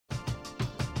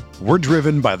We're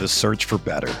driven by the search for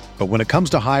better. But when it comes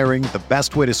to hiring, the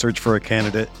best way to search for a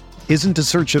candidate isn't to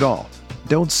search at all.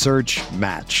 Don't search,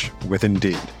 match with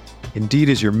Indeed. Indeed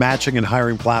is your matching and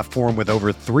hiring platform with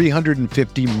over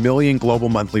 350 million global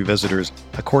monthly visitors,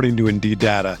 according to Indeed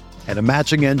data, and a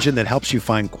matching engine that helps you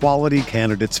find quality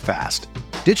candidates fast.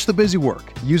 Ditch the busy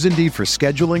work. Use Indeed for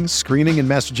scheduling, screening, and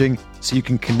messaging so you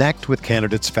can connect with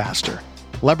candidates faster.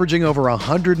 Leveraging over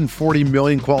 140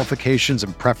 million qualifications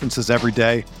and preferences every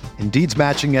day, Indeed's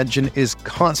matching engine is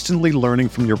constantly learning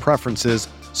from your preferences,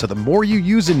 so the more you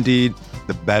use Indeed,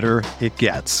 the better it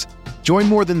gets. Join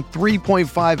more than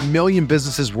 3.5 million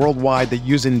businesses worldwide that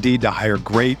use Indeed to hire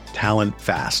great talent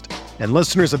fast. And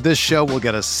listeners of this show will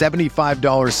get a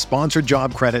 $75 sponsored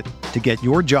job credit to get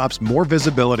your jobs more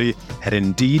visibility at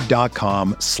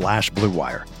Indeed.com/Blue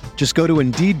Wire. Just go to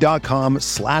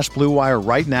Indeed.com/Blue Wire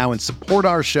right now and support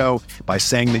our show by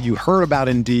saying that you heard about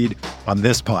Indeed on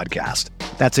this podcast.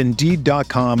 That's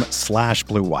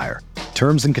Indeed.com/Blue Wire.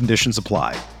 Terms and conditions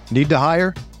apply. Need to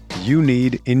hire? You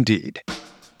need Indeed.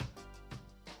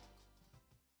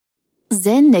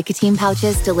 Zyn nicotine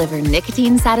pouches deliver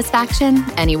nicotine satisfaction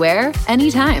anywhere,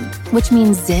 anytime, which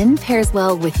means Zyn pairs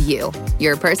well with you,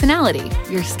 your personality,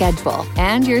 your schedule,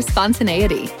 and your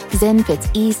spontaneity. Zyn fits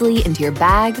easily into your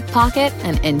bag, pocket,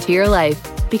 and into your life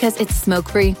because it's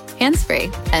smoke-free, hands-free,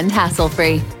 and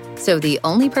hassle-free. So the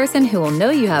only person who will know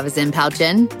you have a Zyn pouch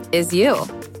in is you.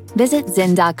 Visit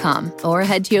Zyn.com or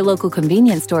head to your local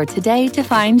convenience store today to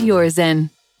find your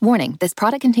Zyn. Warning, this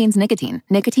product contains nicotine.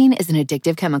 Nicotine is an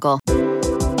addictive chemical.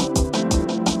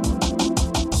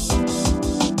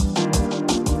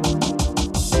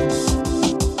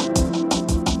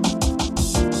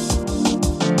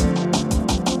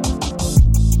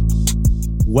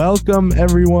 Welcome,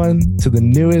 everyone, to the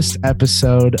newest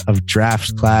episode of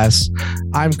Draft Class.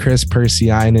 I'm Chris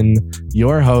Persianen,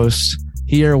 your host,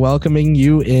 here welcoming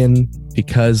you in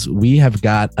because we have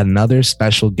got another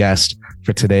special guest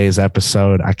for today's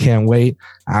episode. I can't wait.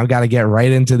 I've got to get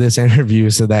right into this interview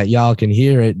so that y'all can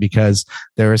hear it because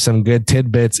there are some good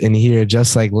tidbits in here,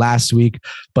 just like last week.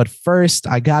 But first,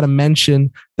 I got to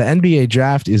mention the NBA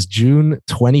draft is June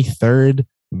 23rd.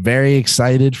 Very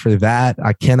excited for that.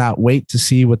 I cannot wait to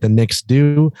see what the Knicks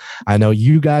do. I know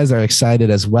you guys are excited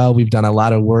as well. We've done a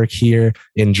lot of work here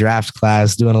in Draft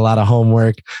Class, doing a lot of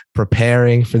homework,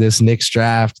 preparing for this Knicks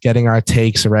draft, getting our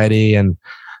takes ready. And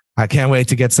I can't wait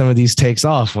to get some of these takes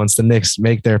off once the Knicks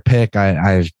make their pick.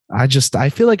 I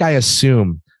feel like I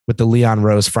assume with the Leon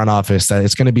Rose front office that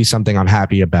it's going to be something I'm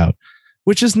happy about,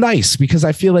 which is nice because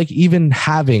I feel like even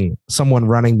having someone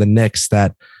running the Knicks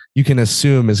that you can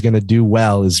assume is going to do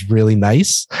well is really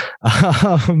nice.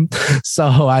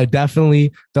 So I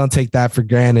definitely don't take that for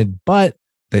granted, but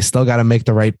they still got to make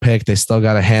the right pick. They still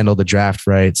got to handle the draft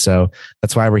right. So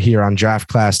that's why we're here on Draft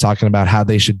Class talking about how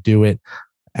they should do it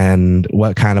and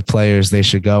what kind of players they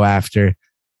should go after.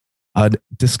 A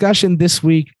discussion this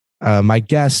week, my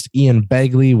guest, Ian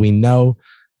Begley, we know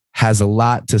has a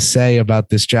lot to say about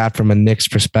this draft from a Knicks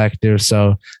perspective.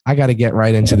 So I got to get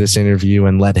right into this interview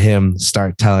and let him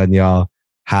start telling y'all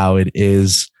how it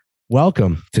is.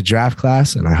 Welcome to Draft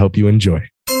Class, and I hope you enjoy.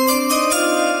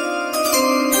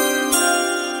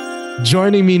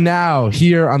 Joining me now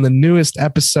here on the newest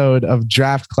episode of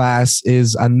Draft Class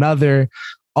is another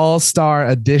all-star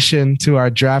addition to our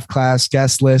Draft Class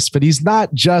guest list, but he's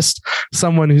not just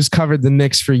someone who's covered the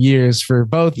Knicks for years for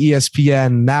both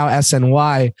ESPN, now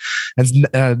SNY, and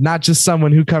not just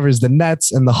someone who covers the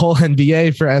Nets and the whole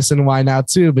NBA for SNY now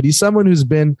too, but he's someone who's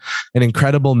been an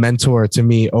incredible mentor to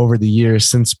me over the years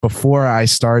since before I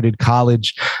started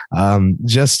college,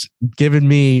 just giving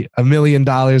me $1 million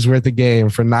worth of game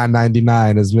for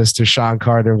 $9.99, as Mr. Sean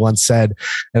Carter once said.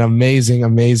 An amazing,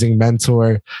 amazing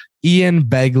mentor. Ian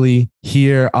Begley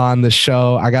here on the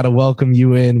show. I got to welcome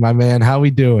you in, my man. How we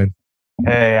doing?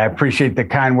 Hey, I appreciate the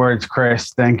kind words,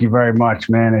 Chris. Thank you very much,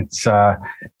 man. It's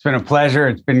been a pleasure.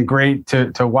 It's been great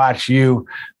to watch you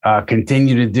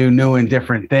continue to do new and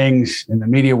different things in the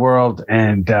media world.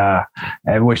 And I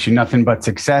wish you nothing but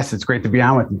success. It's great to be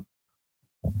on with you.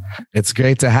 It's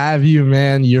great to have you,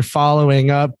 man. You're following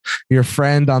up your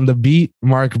friend on the beat,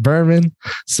 Mark Berman.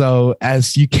 So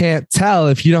as you can't tell,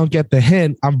 if you don't get the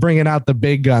hint, I'm bringing out the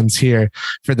big guns here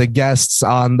for the guests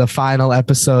on the final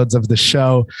episodes of the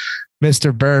show.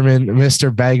 Mr. Berman,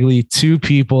 Mr. Begley, two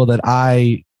people that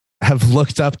I have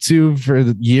looked up to for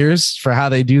years for how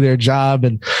they do their job.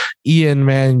 And Ian,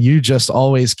 man, you just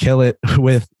always kill it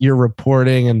with your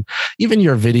reporting and even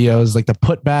your videos, like the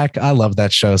Putback. I love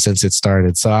that show since it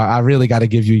started. So I really got to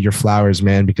give you your flowers,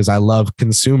 man, because I love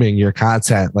consuming your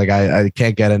content. Like I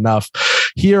can't get enough.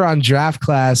 Here on Draft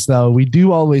Class, though, we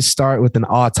do always start with an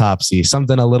autopsy,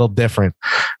 something a little different.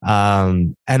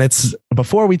 And it's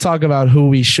before we talk about who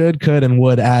we should, could, and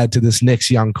would add to this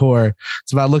Knicks young core,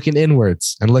 it's about looking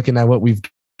inwards and looking at what we've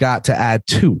got to add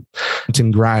to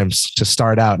Grimes to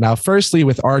start out. Now, firstly,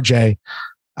 with RJ,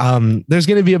 there's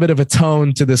going to be a bit of a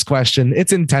tone to this question.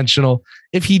 It's intentional.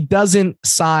 If he doesn't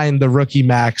sign the rookie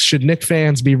max, should Knicks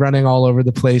fans be running all over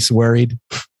the place worried?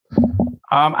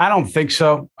 I don't think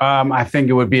so. I think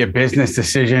it would be a business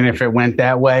decision if it went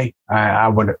that way. I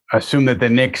would assume that the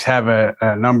Knicks have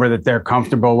a number that they're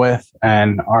comfortable with,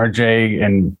 and RJ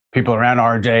and people around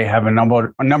RJ have a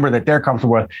number that they're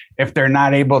comfortable with. If they're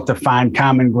not able to find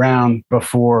common ground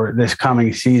before this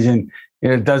coming season,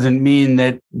 it doesn't mean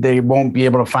that they won't be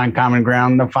able to find common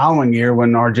ground the following year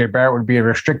when RJ Barrett would be a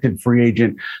restricted free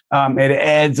agent. It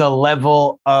adds a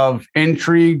level of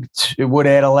intrigue. It would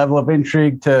add a level of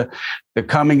intrigue to the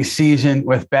coming season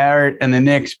with Barrett and the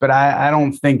Knicks, but I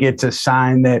don't think it's a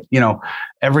sign that,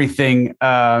 everything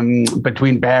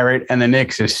between Barrett and the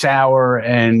Knicks is sour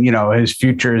and, his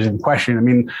future is in question. I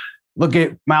mean, look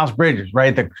at Miles Bridges,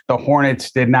 right? The Hornets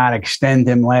did not extend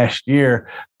him last year,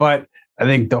 but I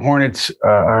think the Hornets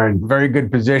are in very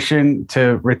good position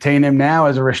to retain him now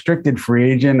as a restricted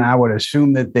free agent. I would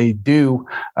assume that they do.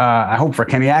 I hope for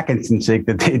Kenny Atkinson's sake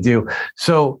that they do.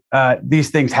 So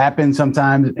these things happen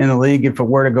sometimes in the league. If it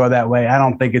were to go that way, I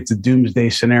don't think it's a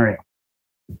doomsday scenario.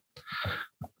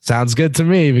 Sounds good to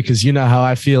me, because you know how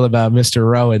I feel about Mr.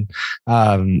 Rowan.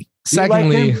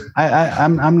 Secondly,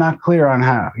 I'm not clear on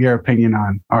how your opinion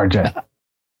on RJ.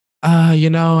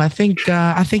 I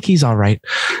think he's all right.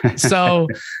 So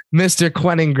Mr.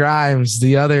 Quentin Grimes,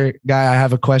 the other guy I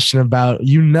have a question about,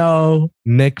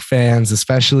 Knicks fans,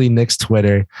 especially Knicks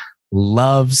Twitter,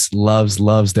 loves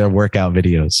their workout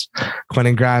videos.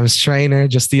 Quentin Grimes, trainer,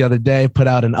 just the other day put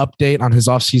out an update on his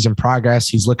offseason progress.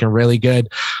 He's looking really good.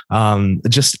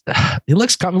 He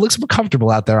looks comfortable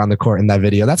out there on the court in that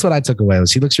video. That's what I took away,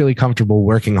 was he looks really comfortable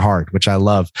working hard, which I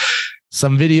love.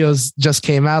 Some videos just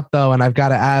came out, though, and I've got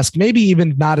to ask, maybe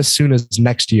even not as soon as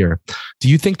next year, do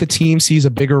you think the team sees a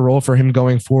bigger role for him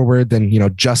going forward than,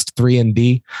 just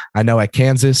 3-and-D? I know at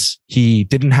Kansas, he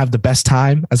didn't have the best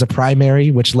time as a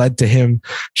primary, which led to him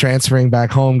transferring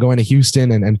back home, going to Houston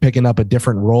and picking up a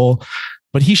different role.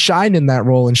 But he shined in that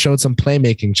role and showed some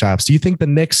playmaking chops. Do you think the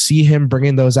Knicks see him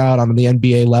bringing those out on the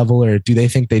NBA level, or do they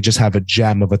think they just have a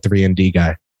gem of a 3-and-D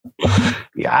guy?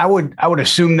 Yeah, I would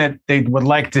assume that they would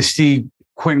like to see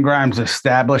Quentin Grimes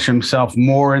establish himself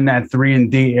more in that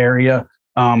 3-and-D area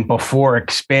before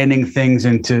expanding things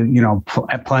into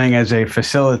playing as a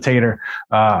facilitator,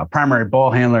 primary ball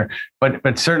handler.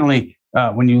 But certainly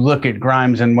when you look at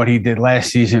Grimes and what he did last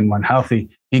season when healthy,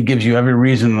 he gives you every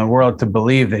reason in the world to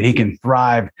believe that he can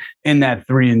thrive in that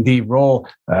 3-and-D role.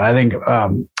 I think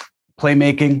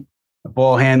playmaking,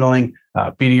 ball handling,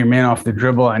 beating your man off the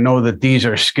dribble. I know that these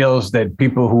are skills that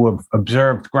people who have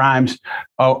observed Grimes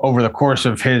over the course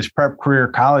of his prep career,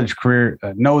 college career,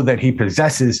 know that he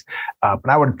possesses. But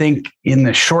I would think in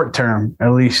the short term,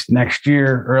 at least next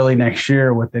year, early next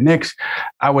year with the Knicks,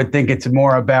 I would think it's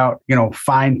more about,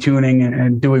 fine tuning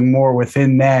and doing more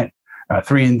within that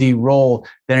 3-and-D role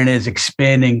than it is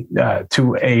expanding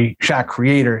to a shot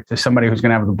creator, to somebody who's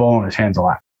going to have the ball in his hands a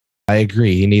lot. I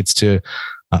agree. He needs to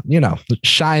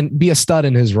shine, be a stud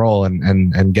in his role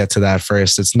and get to that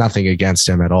first. It's nothing against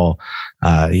him at all.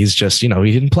 He's just, he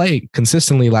didn't play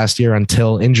consistently last year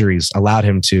until injuries allowed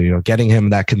him to, getting him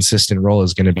that consistent role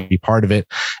is going to be part of it.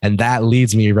 And that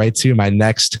leads me right to my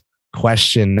next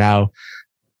question. Now,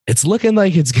 it's looking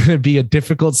like it's going to be a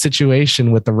difficult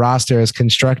situation with the roster as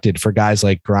constructed for guys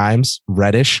like Grimes,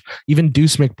 Reddish, even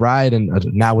Deuce McBride. And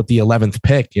now with the 11th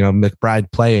pick,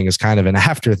 McBride playing is kind of an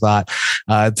afterthought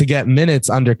to get minutes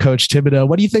under Coach Thibodeau.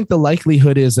 What do you think the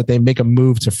likelihood is that they make a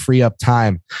move to free up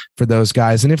time for those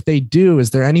guys? And if they do,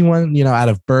 is there anyone, out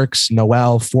of Burks,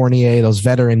 Noel, Fournier, those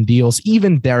veteran deals,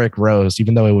 even Derrick Rose,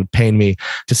 even though it would pain me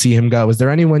to see him go, is there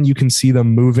anyone you can see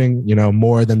them moving,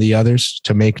 more than the others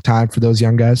to make time for those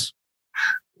young guys?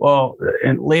 Well,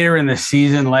 later in the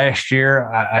season last year,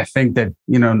 I think that,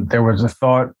 there was a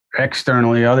thought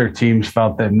externally, other teams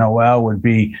felt that Noel would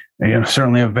be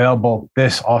certainly available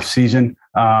this offseason.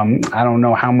 I don't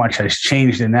know how much has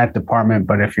changed in that department,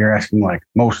 but if you're asking like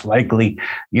most likely,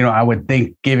 I would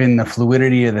think given the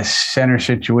fluidity of the center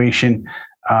situation,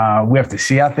 we have to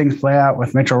see how things play out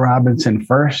with Mitchell Robinson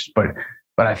first.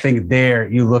 But I think there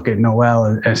you look at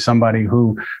Noel as somebody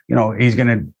who, he's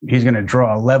going to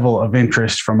draw a level of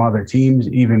interest from other teams,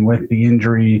 even with the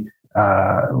injury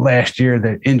last year,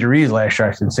 that injuries last year,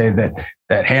 I should say,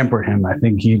 that hampered him. I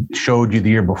think he showed you the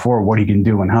year before what he can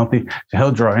do when healthy. So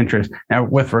he'll draw interest. Now,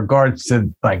 with regards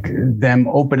to like them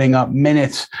opening up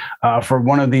minutes for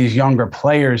one of these younger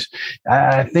players,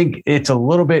 I think it's a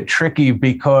little bit tricky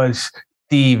because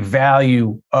the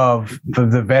value of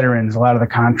the veterans, a lot of the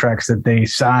contracts that they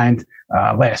signed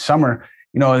last summer,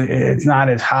 it's not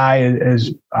as high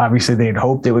as obviously they'd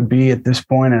hoped it would be at this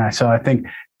point. And I think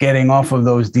getting off of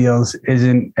those deals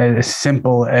isn't as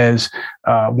simple as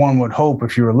one would hope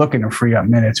if you were looking to free up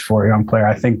minutes for a young player.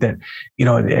 I think that,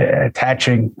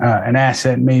 attaching an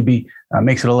asset maybe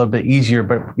makes it a little bit easier.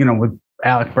 But, with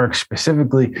Alec Burks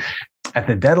specifically, at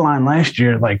the deadline last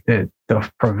year, like the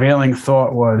prevailing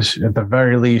thought was, at the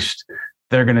very least,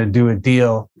 they're going to do a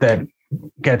deal that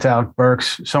gets Alec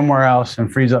Burks somewhere else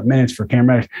and frees up minutes for Cam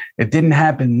Reddish. It didn't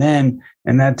happen then,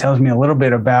 and that tells me a little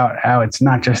bit about how it's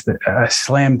not just a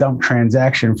slam dunk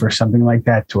transaction for something like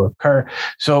that to occur.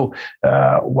 So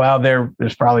while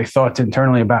there's probably thoughts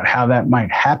internally about how that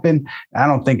might happen, I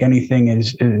don't think anything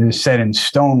is set in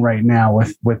stone right now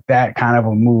with that kind of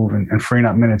a move and freeing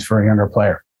up minutes for a younger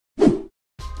player.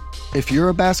 If you're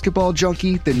a basketball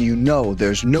junkie, then you know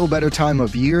there's no better time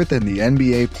of year than the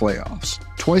NBA playoffs.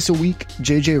 Twice a week,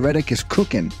 JJ Redick is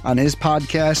cooking on his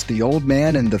podcast, The Old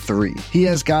Man and the Three. He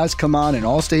has guys come on in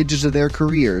all stages of their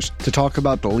careers to talk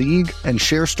about the league and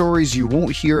share stories you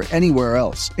won't hear anywhere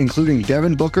else, including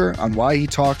Devin Booker on why he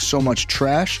talks so much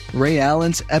trash, Ray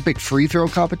Allen's epic free throw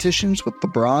competitions with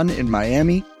LeBron in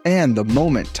Miami, and the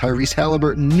moment Tyrese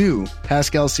Halliburton knew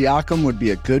Pascal Siakam would be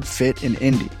a good fit in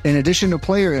Indy. In addition to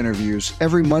player interviews,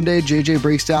 every Monday JJ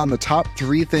breaks down the top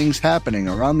 3 things happening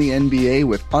around the NBA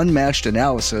with unmatched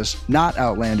analysis, not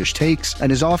outlandish takes,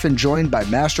 and is often joined by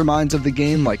masterminds of the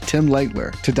game like Tim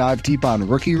Legler to dive deep on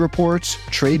rookie reports,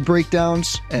 trade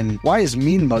breakdowns, and why is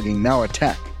mean mugging now a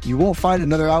tech? You won't find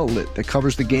another outlet that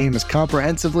covers the game as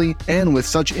comprehensively and with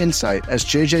such insight as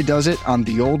JJ does it on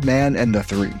The Old Man and the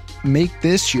Three. Make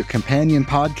this your companion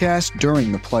podcast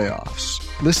during the playoffs.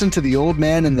 Listen to The Old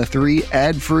Man and the Three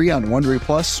ad-free on Wondery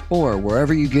Plus or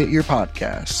wherever you get your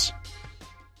podcasts.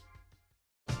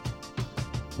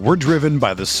 We're driven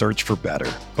by the search for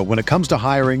better. But when it comes to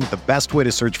hiring, the best way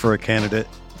to search for a candidate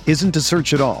isn't to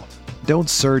search at all. Don't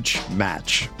search,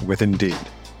 match with Indeed.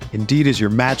 Indeed is your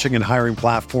matching and hiring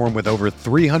platform with over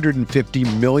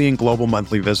 350 million global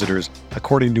monthly visitors,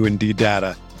 according to Indeed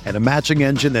data, and a matching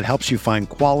engine that helps you find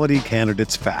quality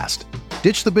candidates fast.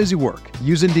 Ditch the busy work.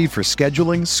 Use Indeed for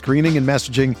scheduling, screening, and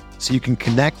messaging so you can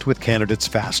connect with candidates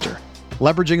faster.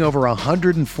 Leveraging over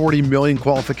 140 million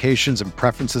qualifications and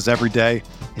preferences every day,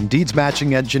 Indeed's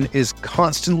matching engine is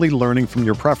constantly learning from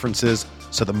your preferences,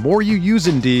 so the more you use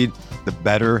Indeed, the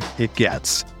better it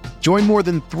gets. Join more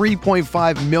than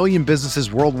 3.5 million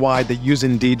businesses worldwide that use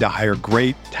Indeed to hire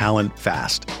great talent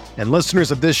fast. And listeners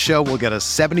of this show will get a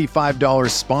 $75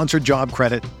 sponsored job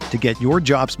credit to get your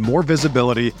jobs more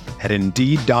visibility at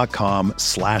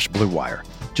Indeed.com/Blue Wire.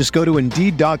 Just go to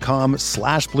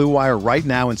Indeed.com/Blue Wire right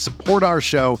now and support our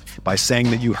show by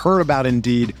saying that you heard about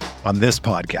Indeed on this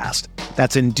podcast.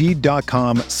 That's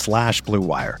Indeed.com/Blue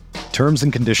Wire. Terms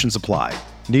and conditions apply.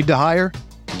 Need to hire?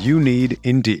 You need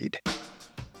Indeed.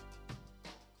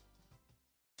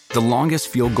 The longest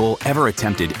field goal ever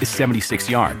attempted is 76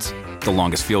 yards. The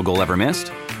longest field goal ever missed?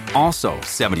 Also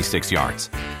 76 yards.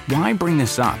 Why bring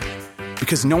this up?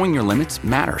 Because knowing your limits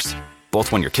matters,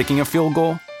 both when you're kicking a field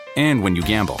goal and when you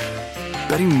gamble.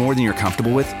 Betting more than you're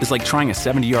comfortable with is like trying a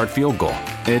 70-yard field goal.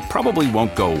 It probably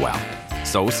won't go well.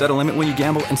 So set a limit when you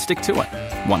gamble and stick to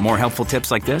it. Want more helpful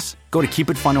tips like this? Go to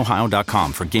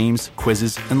keepitfunohio.com for games,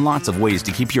 quizzes, and lots of ways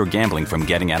to keep your gambling from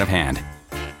getting out of hand.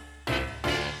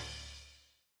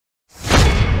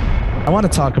 I want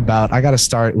to talk about, I got to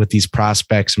start with these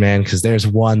prospects, man, because there's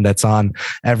one that's on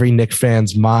every Knick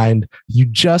fan's mind. You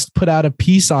just put out a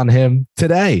piece on him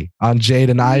today on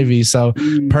Jaden Ivey. So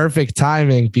perfect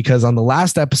timing, because on the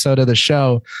last episode of the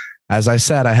show, as I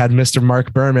said, I had Mr.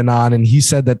 Mark Berman on, and he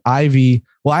said that Ivey,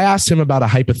 well, I asked him about a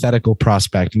hypothetical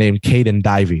prospect named Caden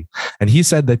Divey, and he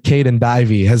said that Caden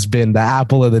Divey has been the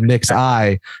apple of the Knicks'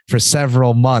 eye for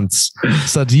several months.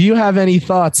 So do you have any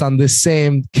thoughts on this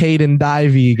same Caden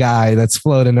Divey guy that's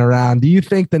floating around? Do you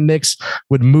think the Knicks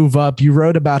would move up? You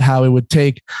wrote about how it would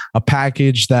take a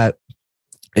package that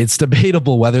it's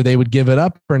debatable whether they would give it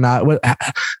up or not.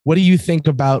 What do you think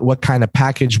about what kind of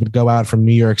package would go out from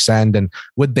New York's end, and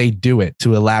would they do it?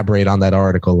 To elaborate on that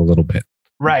article a little bit.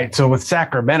 Right. So with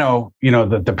Sacramento,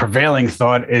 the prevailing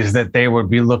thought is that they would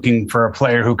be looking for a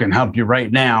player who can help you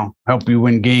right now, help you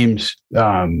win games,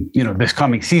 this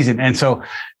coming season. And so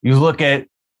you look at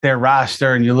their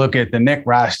roster and you look at the Knicks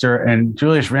roster, and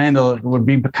Julius Randle would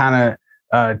be kind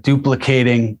of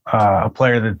duplicating a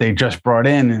player that they just brought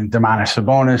in Domantas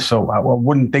Sabonis. So I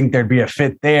wouldn't think there'd be a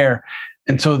fit there.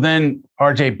 And so then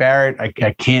RJ Barrett,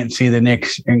 I can't see the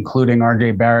Knicks including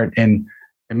RJ Barrett in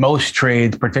most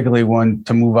trades, particularly one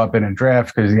to move up in a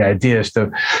draft, because the idea is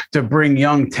to bring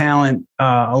young talent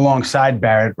alongside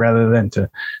Barrett rather than to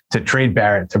trade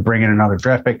Barrett to bring in another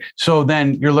draft pick. So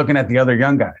then you're looking at the other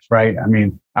young guys, right? I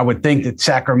mean, I would think that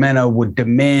Sacramento would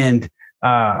demand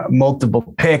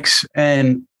multiple picks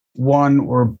and one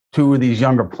or two of these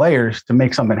younger players to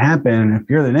make something happen. And if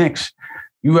you're the Knicks,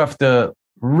 you have to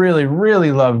really,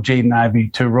 really love Jaden Ivey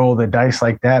to roll the dice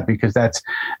like that, because that's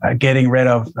getting rid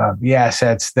of the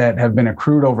assets that have been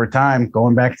accrued over time,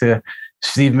 going back to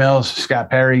Steve Mills,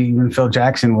 Scott Perry, even Phil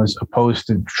Jackson was opposed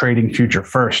to trading future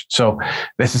first. So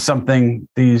this is something,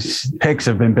 these picks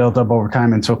have been built up over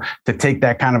time. And so to take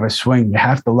that kind of a swing, you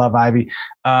have to love Ivey.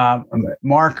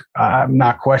 Mark, I'm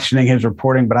not questioning his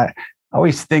reporting, but I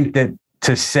always think that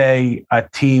to say a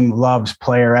team loves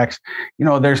player X,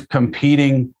 there's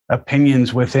competing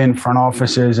opinions within front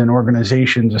offices and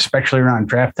organizations, especially around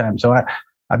draft time. So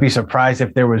I'd be surprised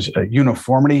if there was a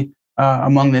uniformity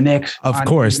among the Knicks. Of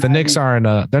course, the Knicks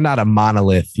they're not a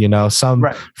monolith. Some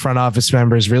front office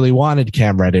members really wanted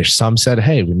Cam Reddish. Some said,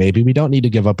 hey, maybe we don't need to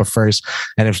give up a first.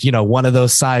 And if, one of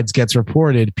those sides gets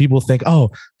reported, people think, oh,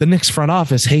 the Knicks front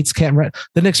office hates Cam Reddish.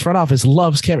 The Knicks front office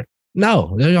loves Cam.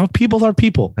 No, people are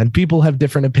people, and people have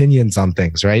different opinions on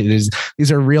things, right?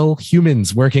 These are real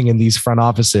humans working in these front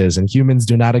offices, and humans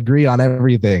do not agree on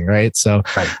everything, right? So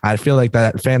I feel like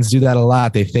that fans do that a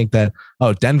lot. They think that,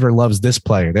 oh, Denver loves this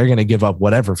player, they're going to give up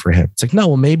whatever for him. It's like, no,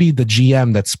 well, maybe the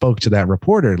GM that spoke to that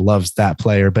reporter loves that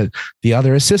player, but the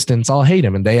other assistants all hate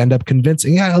him, and they end up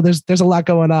convincing, there's a lot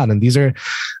going on, and these are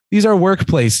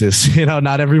workplaces.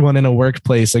 Not everyone in a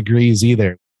workplace agrees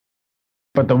either.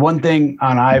 But the one thing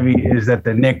on Ivey is that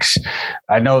the Knicks,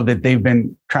 I know that they've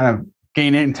been trying to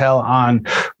gain intel on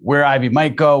where Ivey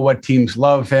might go, what teams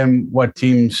love him, what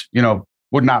teams,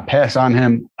 would not pass on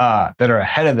him that are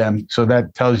ahead of them. So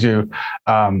that tells you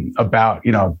about,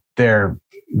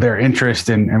 their interest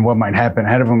and what might happen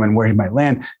ahead of him and where he might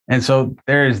land. And so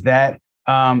there is that.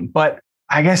 But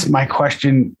I guess my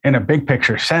question in a big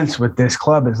picture sense with this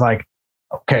club is like,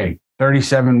 okay,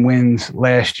 37 wins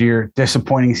last year,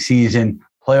 disappointing season,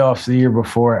 playoffs the year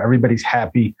before, everybody's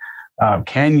happy.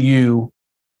 Can you,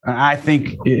 I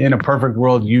think in a perfect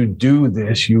world, you do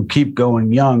this, you keep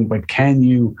going young, but can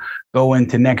you go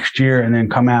into next year and then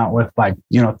come out with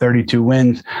 32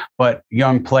 wins, but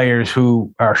young players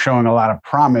who are showing a lot of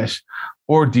promise?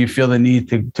 Or do you feel the need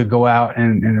to go out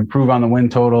and improve on the win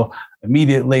total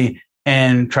immediately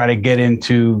and try to get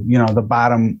into, the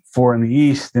bottom four in the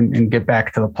East and get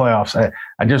back to the playoffs?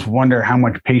 I just wonder how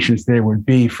much patience there would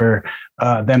be for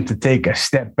them to take a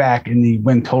step back in the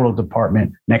win total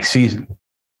department next season.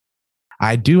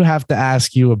 I do have to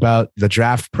ask you about the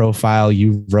draft profile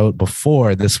you wrote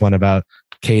before this one about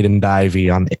Caden Ivey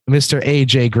on Mr.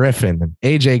 AJ Griffin.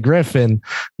 AJ Griffin,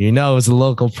 is a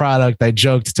local product. I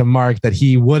joked to Mark that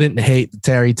he wouldn't hate the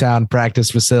Terrytown practice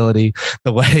facility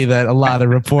the way that a lot of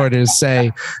reporters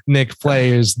say Knicks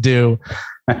players do.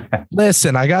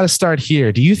 Listen, I got to start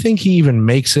here. Do you think he even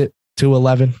makes it to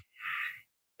 11?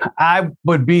 I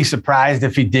would be surprised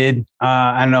if he did.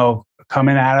 I know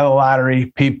coming out of the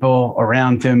lottery, people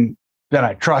around him that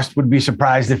I trust would be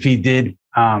surprised if he did.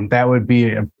 That would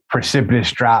be a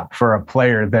precipitous drop for a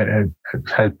player that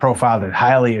had profiled as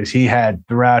highly as he had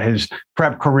throughout his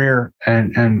prep career.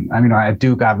 And at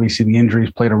Duke, obviously the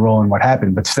injuries played a role in what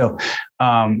happened, but still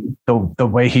the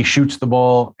way he shoots the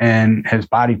ball and his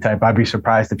body type, I'd be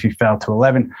surprised if he fell to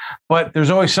 11, but there's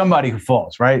always somebody who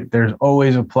falls, right? There's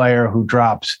always a player who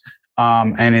drops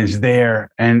and is there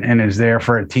and is there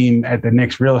for a team at the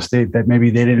Knicks real estate that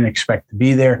maybe they didn't expect to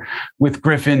be there. With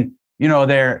Griffin,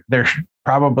 there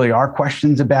probably are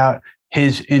questions about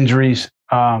his injuries,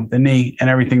 the knee and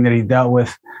everything that he dealt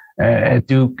with at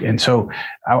Duke. And so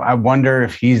I wonder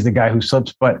if he's the guy who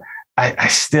slips, but I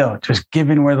still, just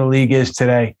given where the league is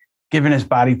today, given his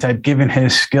body type, given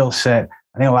his skill set,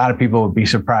 I think a lot of people would be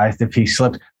surprised if he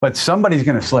slips, but somebody's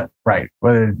going to slip, right?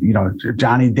 Whether,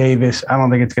 Johnny Davis, I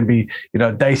don't think it's going to be,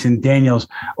 Dyson Daniels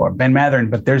or Ben Mathurin,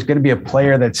 but there's going to be a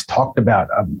player that's talked about,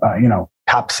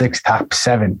 top 6, top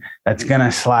 7, that's going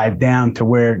to slide down to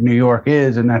where New York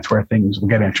is. And that's where things will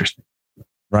get interesting.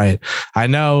 Right. I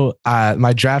know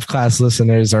my draft class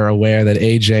listeners are aware that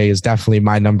AJ is definitely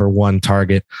my number one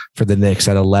target for the Knicks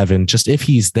at 11. Just if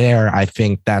he's there, I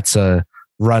think that's a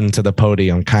run to the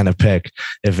podium kind of pick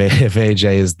if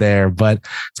AJ is there. But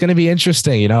it's going to be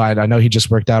interesting. You know, I know he just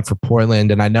worked out for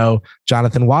Portland, and I know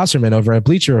Jonathan Wasserman over at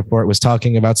Bleacher Report was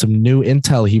talking about some new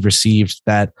intel he received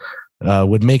that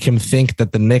would make him think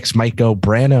that the Knicks might go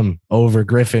Branham over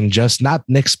Griffin. Just not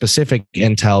Knicks specific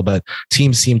intel, but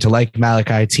teams seem to like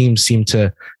Malachi. Teams seem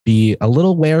to be a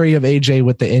little wary of AJ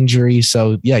with the injury.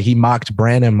 So yeah, he mocked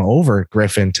Branham over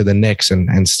Griffin to the Knicks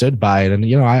and stood by it. And,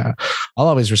 you know, I'll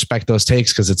always respect those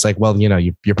takes because it's like, well, you know,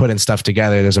 you're putting stuff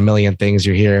together. There's a million things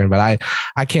you're hearing, but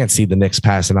I can't see the Knicks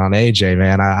passing on AJ,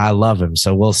 man. I love him.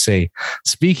 So we'll see.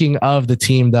 Speaking of the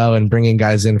team though, and bringing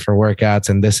guys in for workouts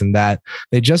and this and that,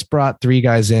 they just brought 3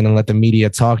 guys in and let the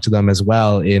media talk to them as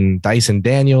well in Dyson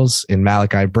Daniels, in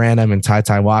Malachi Branham, and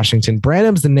Ty Washington.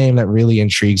 Branham's the name that really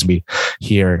intrigues me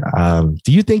here.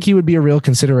 Do you think he would be a real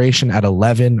consideration at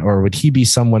 11, or would he be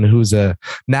someone who's a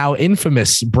now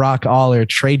infamous Brock Aller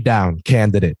trade down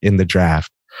candidate in the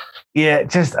draft? Yeah,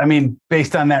 I mean,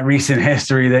 based on that recent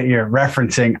history that you're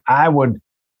referencing, I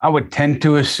would tend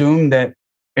to assume that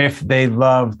if they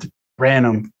loved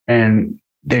Branham and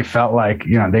they felt like,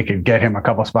 you know, they could get him a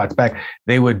couple spots back,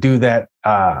 they would do that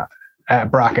at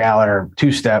Brock Aller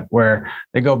 2-step where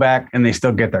they go back and they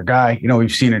still get their guy. You know,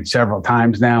 we've seen it several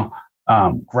times now.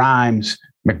 Grimes,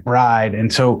 McBride.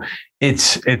 And so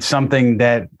it's something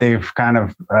that they've kind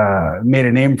of made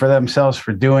a name for themselves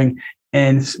for doing.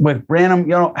 And with Branham, you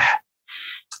know,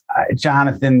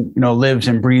 Jonathan, you know, lives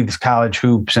and breathes college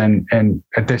hoops. And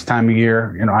at this time of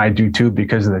year, you know, I do too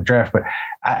because of the draft, but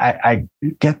I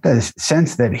get the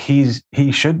sense that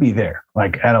he should be there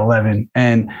like at 11.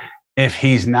 And if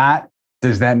he's not,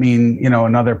 does that mean, you know,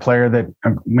 another player that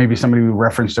maybe somebody we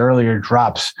referenced earlier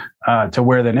drops to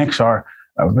where the Knicks are?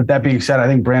 But that being said, I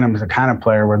think Branham is the kind of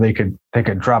player where they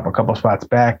could drop a couple spots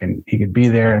back and he could be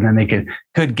there, and then they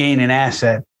could gain an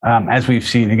asset as we've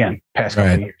seen again past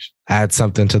couple of years. Add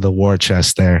something to the war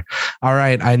chest there. All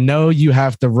right. I know you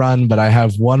have to run, but I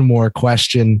have one more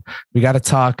question. We got to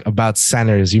talk about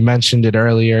centers. You mentioned it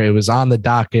earlier. It was on the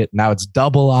docket. Now it's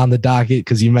double on the docket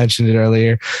because you mentioned it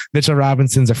earlier. Mitchell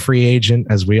Robinson's a free agent,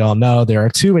 as we all know. There are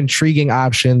 2 intriguing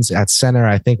options at center.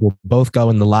 I think we'll both go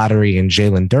in the lottery in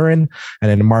Jalen Duren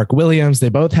and in Mark Williams. They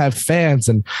both have fans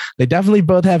and they definitely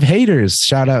both have haters.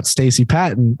 Shout out Stacey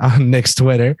Patton on Knicks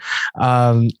Twitter.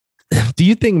 Do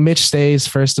you think Mitch stays?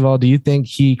 First of all, do you think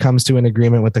he comes to an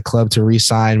agreement with the club to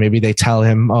re-sign? Maybe they tell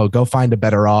him, oh, go find a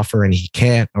better offer, and he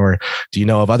can't. Or do you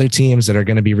know of other teams that are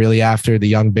going to be really after the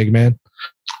young big man?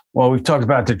 Well, we've talked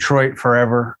about Detroit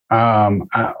forever.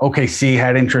 OKC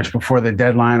had interest before the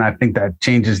deadline. I think that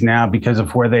changes now because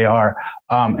of where they are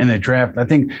in the draft. I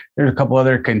think there's a couple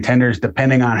other contenders,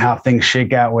 depending on how things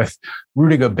shake out with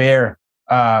Rudy Gobert,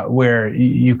 where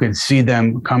you could see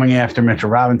them coming after Mitchell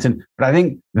Robinson. But I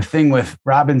think the thing with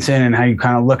Robinson and how you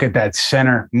kind of look at that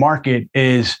center market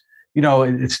is, you know,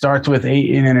 it starts with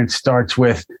Ayton and it starts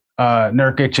with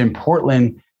Nurkic in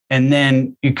Portland. And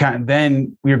then you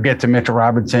get to Mitchell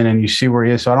Robinson and you see where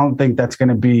he is. So I don't think that's going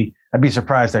to be, I'd be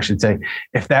surprised, I should say,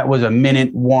 if that was a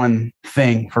minute one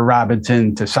thing for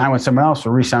Robinson to sign with someone else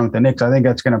or re-sign with the Knicks. I think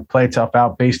that's going to play itself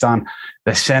out based on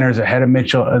the centers ahead of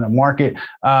Mitchell in the market.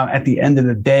 At the end of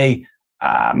the day,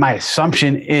 my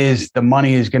assumption is the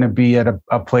money is going to be at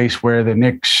a place where the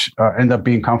Knicks end up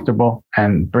being comfortable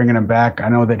and bringing him back. I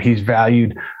know that he's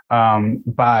valued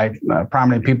by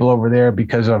prominent people over there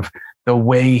because of the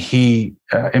way he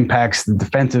impacts the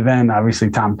defensive end. Obviously,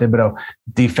 Tom Thibodeau,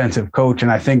 defensive coach. And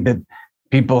I think that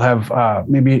people have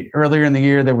maybe earlier in the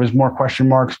year, there was more question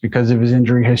marks because of his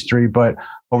injury history. But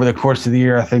over the course of the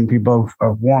year, I think people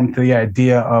have warmed to the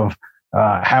idea of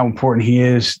how important he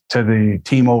is to the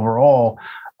team overall.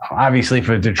 Obviously, if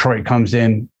Detroit comes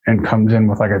in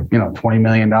with like a $20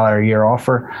 million a year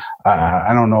offer,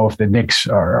 I don't know if the Knicks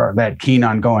are that keen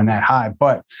on going that high.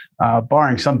 But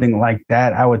barring something like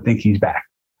that, I would think he's back.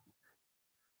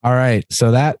 All right, so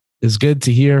that is good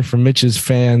to hear from Mitch's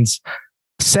fans.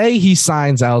 Say he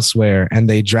signs elsewhere and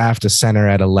they draft a center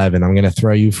at 11. I'm going to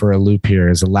throw you for a loop here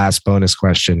as a last bonus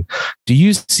question. Do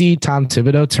you see Tom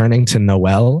Thibodeau turning to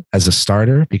Noel as a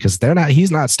starter? Because he's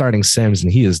not starting Sims,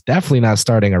 and he is definitely not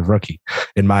starting a rookie,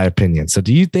 in my opinion. So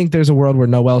do you think there's a world where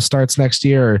Noel starts next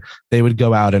year, or they would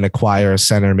go out and acquire a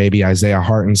center, maybe Isaiah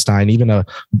Hartenstein, even a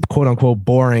quote unquote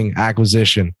boring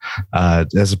acquisition,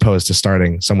 as opposed to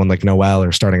starting someone like Noel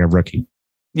or starting a rookie?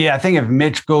 Yeah, I think if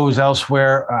Mitch goes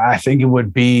elsewhere, I think it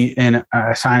would be in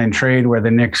a sign and trade where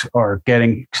the Knicks are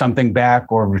getting something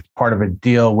back, or part of a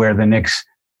deal where the Knicks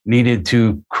needed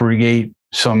to create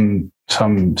some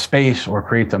space or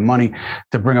create some money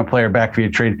to bring a player back via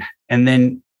trade. And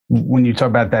then when you talk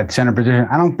about that center position,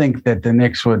 I don't think that the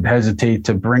Knicks would hesitate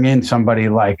to bring in somebody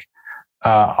like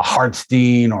a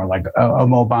Hartstein or like a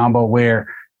Mo Bamba, where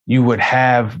you would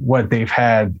have what they've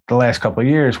had the last couple of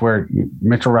years, where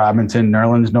Mitchell Robinson,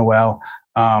 Nerlens Noel,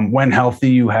 when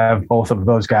healthy, you have both of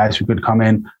those guys who could come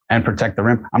in and protect the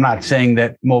rim. I'm not saying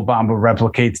that Mo Bamba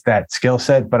replicates that skill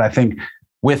set, but I think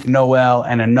with Noel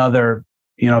and another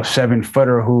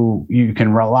 7-footer who you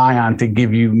can rely on to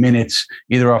give you minutes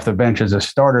either off the bench as a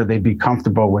starter, they'd be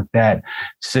comfortable with that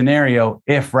scenario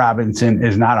if Robinson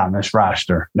is not on this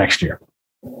roster next year.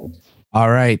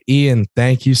 All right, Ian,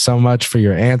 thank you so much for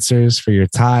your answers, for your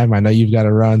time. I know you've got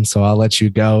to run, so I'll let you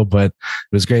go, but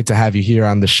it was great to have you here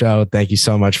on the show. Thank you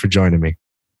so much for joining me.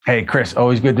 Hey, Chris,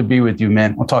 always good to be with you,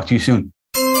 man. We'll talk to you soon.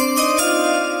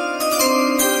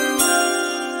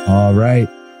 All right,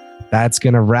 that's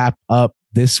going to wrap up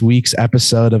this week's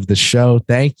episode of the show.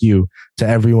 Thank you to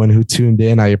everyone who tuned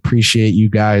in. I appreciate you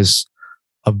guys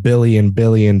a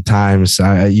billion times.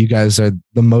 You guys are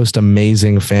the most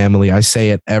amazing family. I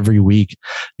say it every week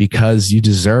because you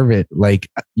deserve it. Like,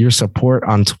 your support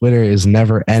on Twitter is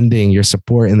never ending. Your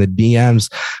support in the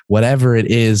DMs, whatever it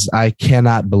is, I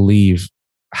cannot believe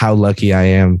how lucky I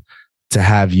am to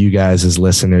have you guys as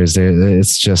listeners.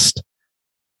 It's just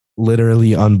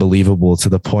literally unbelievable, to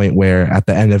the point where at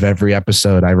the end of every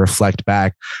episode, I reflect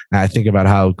back and I think about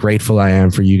how grateful I am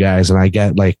for you guys. And I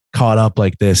get like caught up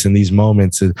like this in these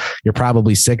moments. You're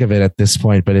probably sick of it at this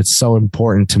point, but it's so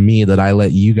important to me that I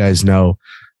let you guys know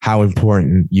how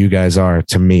important you guys are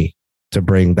to me, to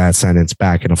bring that sentence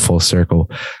back in a full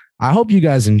circle. I hope you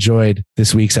guys enjoyed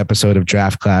this week's episode of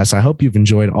Draft Class. I hope you've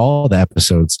enjoyed all the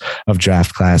episodes of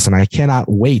Draft Class, and I cannot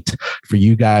wait for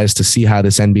you guys to see how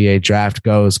this NBA draft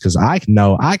goes, because I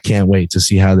know I can't wait to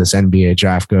see how this NBA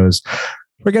draft goes.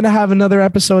 We're going to have another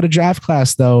episode of Draft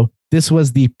Class, though. This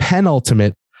was the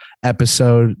penultimate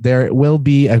episode. There will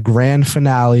be a grand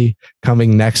finale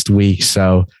coming next week.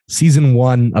 So season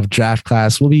 1 of Draft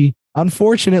Class will be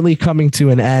unfortunately coming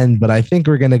to an end, but I think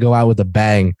we're going to go out with a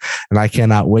bang, and I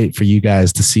cannot wait for you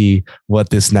guys to see what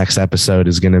this next episode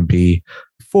is going to be.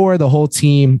 For the whole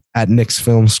team at Knicks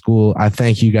Film School, I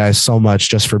thank you guys so much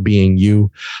just for being you.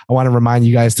 I want to remind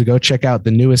you guys to go check out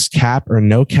the newest Cap or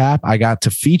No Cap. I got to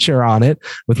feature on it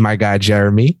with my guy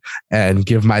Jeremy and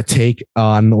give my take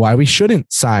on why we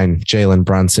shouldn't sign Jalen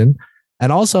Brunson.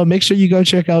 And also make sure you go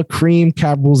check out Cream,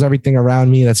 Cap Rules Everything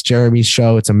Around Me. That's Jeremy's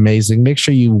show. It's amazing. Make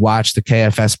sure you watch the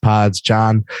KFS pods,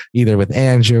 John, either with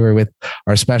Andrew or with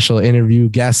our special interview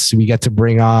guests we get to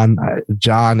bring on.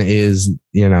 John is,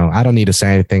 I don't need to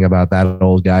say anything about that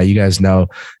old guy. You guys know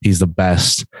he's the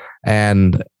best.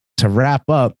 And to wrap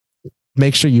up,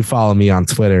 make sure you follow me on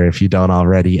Twitter if you don't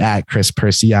already, at Chris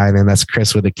Persianen. That's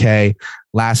Chris with a K.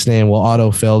 Last name will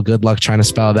autofill. Good luck trying to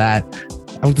spell that.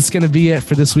 That's going to be it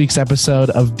for this week's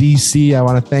episode of DC. I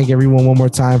want to thank everyone one more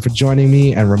time for joining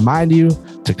me and remind you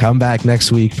to come back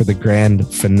next week for the grand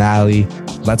finale.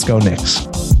 Let's go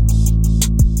Knicks.